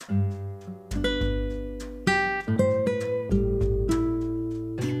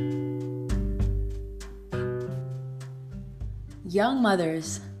Young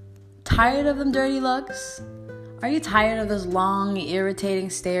mothers, tired of them dirty looks? Are you tired of those long, irritating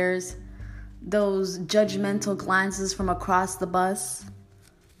stares? Those judgmental glances from across the bus?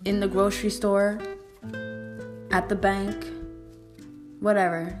 In the grocery store? At the bank?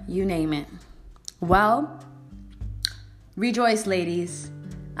 Whatever, you name it. Well, rejoice, ladies.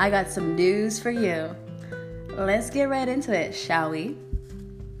 I got some news for you. Let's get right into it, shall we?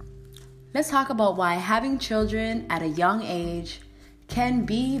 Let's talk about why having children at a young age can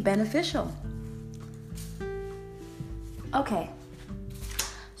be beneficial. Okay,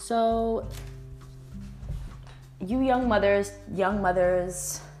 so you young mothers, young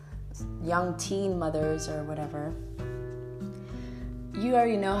teen mothers or whatever, you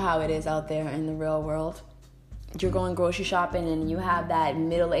already know how it is out there in the real world. You're going grocery shopping and you have that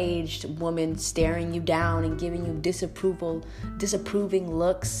middle-aged woman staring you down and giving you disapproving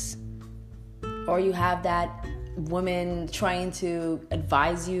looks. Or you have that woman trying to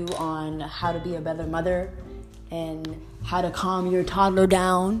advise you on how to be a better mother and how to calm your toddler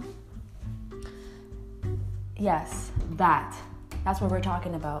down. Yes, that's what we're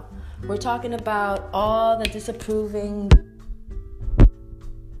talking about. We're talking about all the disapproving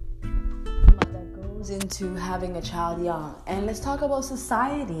that goes into having a child young. And let's talk about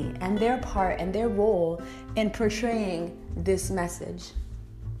society and their part and their role in portraying this message.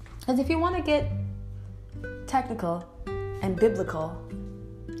 Because if you want to get technical and biblical,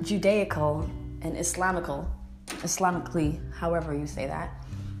 Judaical and Islamically, however you say that,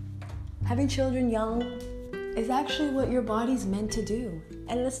 having children young is actually what your body's meant to do.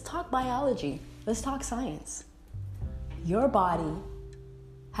 And let's talk biology. Let's talk science. Your body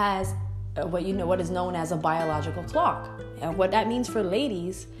has what is known as a biological clock. And what that means for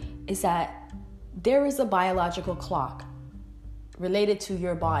ladies is that there is a biological clock related to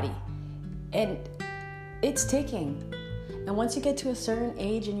your body, and it's ticking. And once you get to a certain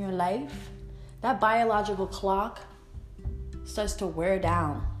age in your life, that biological clock starts to wear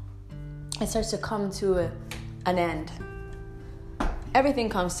down. It starts to come to an end. Everything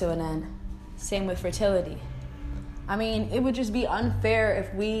comes to an end. Same with fertility. I mean, it would just be unfair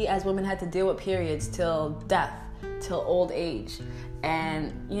if we as women had to deal with periods till death, till old age,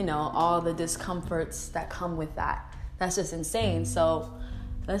 and all the discomforts that come with that. That's just insane. So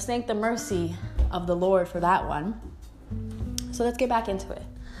let's thank the mercy of the Lord for that one. So let's get back into it.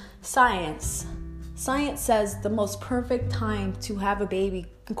 Science says the most perfect time to have a baby,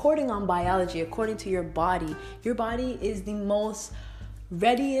 according on biology, according to your body is the most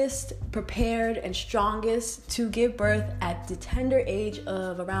readiest, prepared, and strongest to give birth at the tender age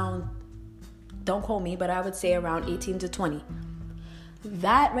of around, don't quote me, but I would say around 18 to 20.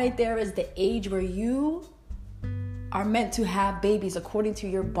 That right there is the age where you are meant to have babies according to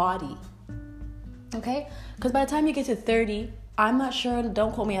your body. Okay? Because by the time you get to 30, I'm not sure,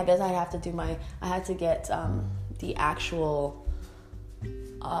 don't quote me on this, I had to get the actual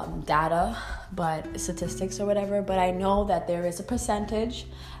data, but statistics or whatever, but I know that there is a percentage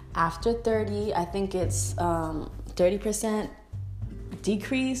after 30, I think it's 30%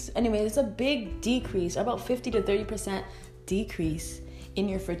 decrease. Anyway, it's a big decrease, about 50 to 30% decrease in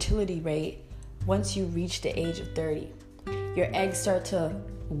your fertility rate once you reach the age of 30. Your eggs start to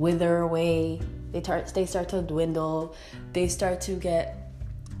wither away. They start to dwindle. They start to get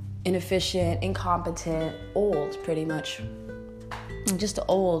inefficient, incompetent, old, pretty much. Just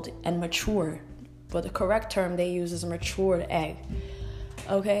old and mature. But the correct term they use is a matured egg.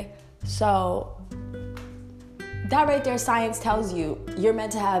 Okay? So that right there, science tells you you're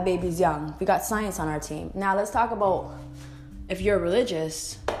meant to have babies young. We got science on our team. Now let's talk about, if you're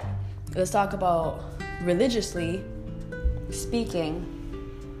religious, let's talk about religiously speaking.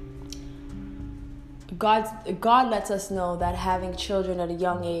 God lets us know that having children at a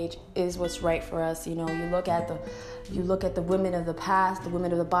young age is what's right for us. You look at the women of the past, the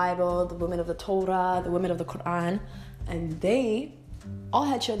women of the Bible, the women of the Torah, the women of the Quran, and they all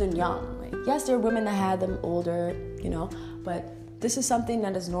had children young. Right? Yes, there are women that had them older, but this is something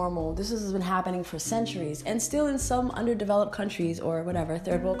that is normal. This has been happening for centuries. And still in some underdeveloped countries or whatever,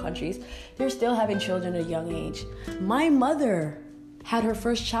 third world countries, they're still having children at a young age. My mother had her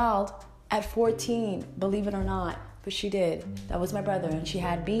first child at 14, believe it or not, but she did. That was my brother, and she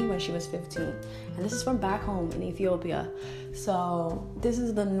had me when she was 15. And this is from back home in Ethiopia. So this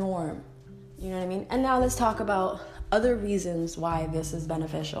is the norm. You know what I mean? And now let's talk about other reasons why this is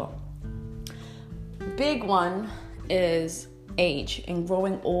beneficial. Big one is age and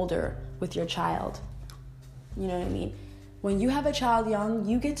growing older with your child. You know what I mean? When you have a child young,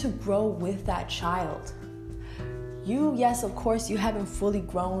 you get to grow with that child. yes, of course, you haven't fully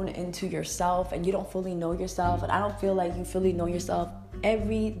grown into yourself and you don't fully know yourself. And I don't feel like you fully know yourself.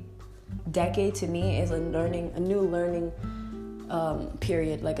 Every decade to me is a new learning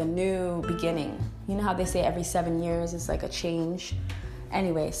period, like a new beginning. You know how they say every 7 years is like a change?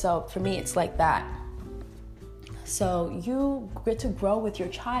 Anyway, so for me, it's like that. So you get to grow with your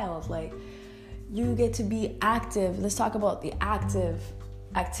child. Like, you get to be active. Let's talk about the active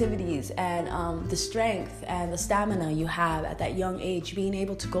activities and the strength and the stamina you have at that young age. Being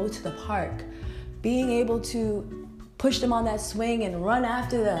able to go to the park, being able to push them on that swing and run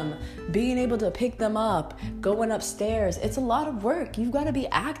after them, being able to pick them up, going upstairs. It's a lot of work. You've got to be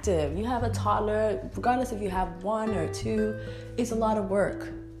active. You have a toddler, regardless if you have 1 or 2, it's a lot of work.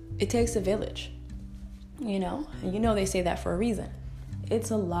 It takes a village, you know? And you know they say that for a reason.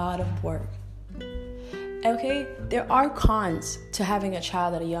 It's a lot of work. Okay? There are cons to having a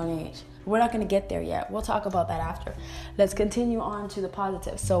child at a young age. We're not going to get there yet. We'll talk about that after. Let's continue on to the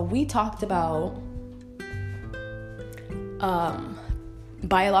positives. So we talked about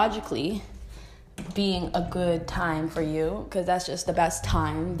biologically being a good time for you, because that's just the best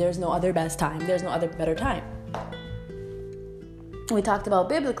time. There's no other best time. There's no other better time. We talked about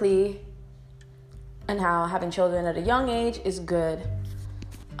biblically and how having children at a young age is good.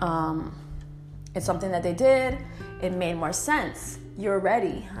 It's something that they did. It made more sense. You're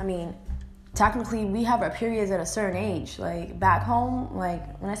ready. I mean, technically, we have our periods at a certain age. Like back home,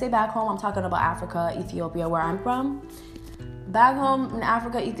 like when I say back home, I'm talking about Africa, Ethiopia, where I'm from. Back home in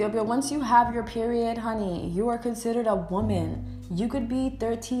Africa, Ethiopia, once you have your period, honey, you are considered a woman. You could be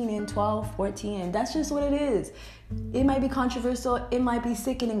 13 and 12, 14, and that's just what it is. It might be controversial, it might be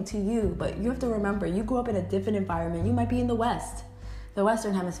sickening to you, but you have to remember, you grew up in a different environment. You might be in the West, the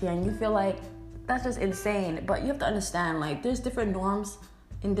Western Hemisphere, and you feel like that's just insane. But you have to understand, like, there's different norms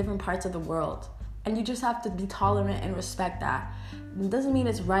in different parts of the world, and you just have to be tolerant and respect that. It doesn't mean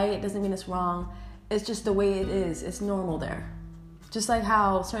it's right, it doesn't mean it's wrong. It's just the way it is. It's normal there. Just like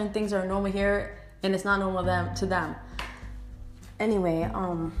how certain things are normal here and it's not normal to them. Anyway,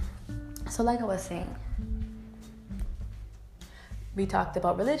 so like I was saying, we talked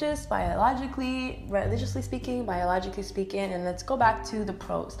about religiously speaking, biologically speaking, and let's go back to the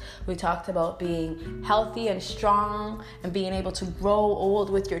pros. We talked about being healthy and strong and being able to grow old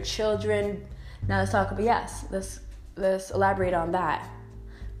with your children. Now let's talk about, let's elaborate on that.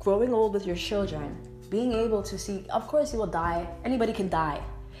 Growing old with your children, being able to see, of course you will die. Anybody can die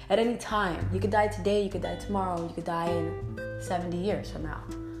at any time. You could die today, you could die tomorrow, you could die in 70 years from now.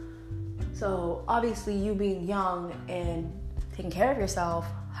 So obviously you being young and taking care of yourself,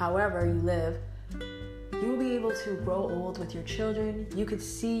 however you live, you'll be able to grow old with your children. You could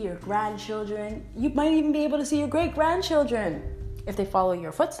see your grandchildren. You might even be able to see your great-grandchildren if they follow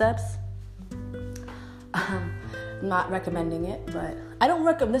your footsteps. I'm not recommending it, but I don't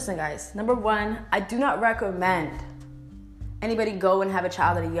recommend. Listen, guys. Number one, I do not recommend anybody go and have a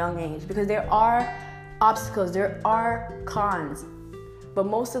child at a young age, because there are obstacles, there are cons, but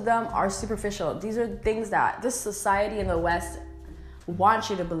most of them are superficial. These are things that this society in the West wants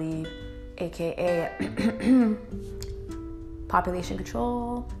you to believe, aka population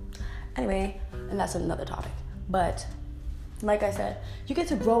control. Anyway, and that's another topic. But like I said, you get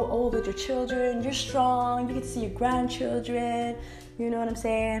to grow old with your children. You're strong. You get to see your grandchildren. You know what I'm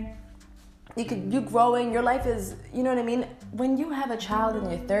saying? You growing. Your life is, you know what I mean? When you have a child in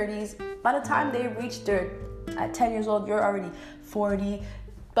your 30s, by the time they reach at 10 years old, you're already 40.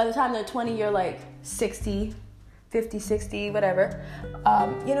 By the time they're 20, you're like 60, 50, 60, whatever.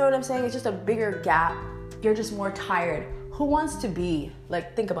 You know what I'm saying? It's just a bigger gap. You're just more tired. Who wants to be,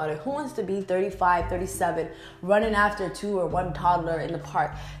 like, think about it. Who wants to be 35, 37, running after 2 or 1 toddler in the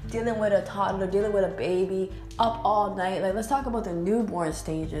park, dealing with a toddler, dealing with a baby, up all night? Like, let's talk about the newborn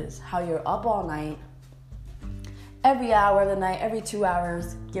stages, how you're up all night, every hour of the night, every 2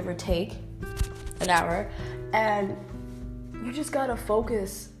 hours, give or take an hour, and you just gotta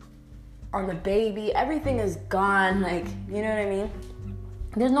focus on the baby. Everything is gone, like, you know what I mean?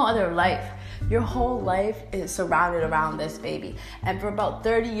 There's no other life. Your whole life is surrounded around this baby. And for about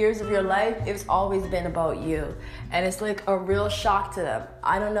 30 years of your life, it's always been about you. And it's like a real shock to them.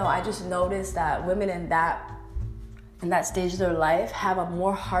 I don't know, I just noticed that women in that stage of their life have a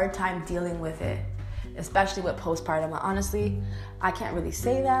more hard time dealing with it, especially with postpartum. Honestly, I can't really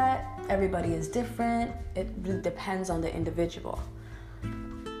say that. Everybody is different. It really depends on the individual.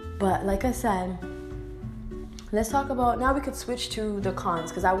 But like I said, let's talk about, now we could switch to the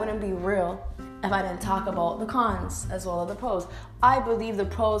cons, because I wouldn't be real if I didn't talk about the cons as well as the pros. I believe the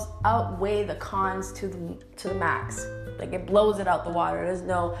pros outweigh the cons to the max. Like, it blows it out the water.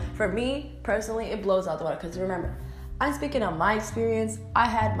 For me personally, it blows out the water, because remember, I'm speaking of my experience. I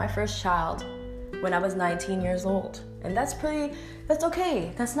had my first child when I was 19 years old. And that's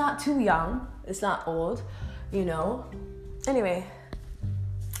okay. That's not too young. It's not old, you know. Anyway,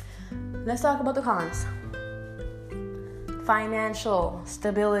 let's talk about the cons. Financial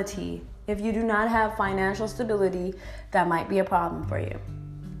stability. If you do not have financial stability, that might be a problem for you.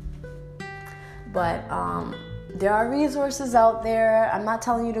 But there are resources out there. I'm not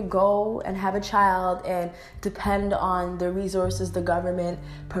telling you to go and have a child and depend on the resources the government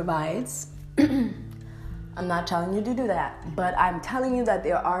provides. I'm not telling you to do that. But I'm telling you that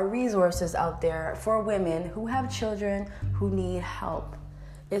there are resources out there for women who have children who need help.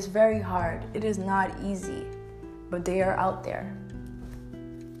 It's very hard. It is not easy. But they are out there.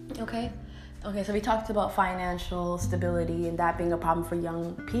 Okay, so we talked about financial stability and that being a problem for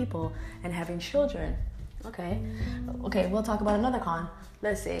young people and having children. Okay, we'll talk about another con.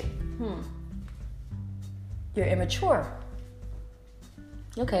 Let's say, you're immature.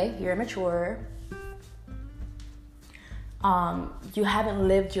 Okay, you're immature. You haven't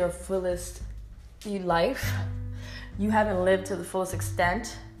lived your fullest life. You haven't lived to the fullest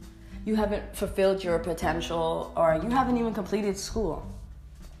extent. You haven't fulfilled your potential, or you haven't even completed school.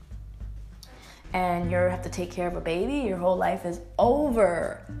 And you have to take care of a baby. Your whole life is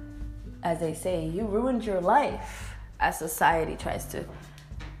over. As they say, you ruined your life, as society tries to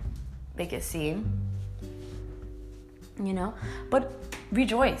make it seem. You know? But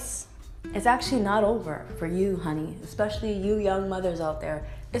rejoice. It's actually not over for you, honey. Especially you young mothers out there.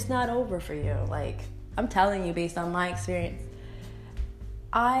 It's not over for you. Like, I'm telling you based on my experience.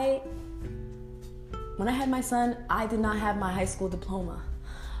 When I had my son, I did not have my high school diploma.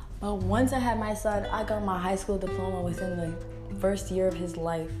 But once I had my son, I got my high school diploma within the first year of his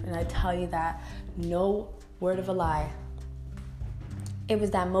life. And I tell you that, no word of a lie. It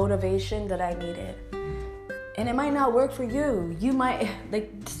was that motivation that I needed. And it might not work for you. You might,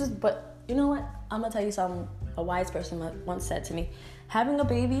 but you know what? I'm going to tell you something a wise person once said to me. Having a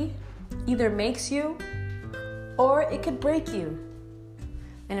baby either makes you or it could break you.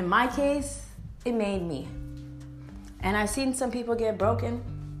 And in my case, it made me. And I've seen some people get broken.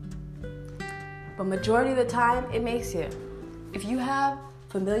 But majority of the time, it makes you. If you have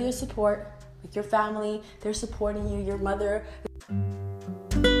familiar support, like your family, they're supporting you, your mother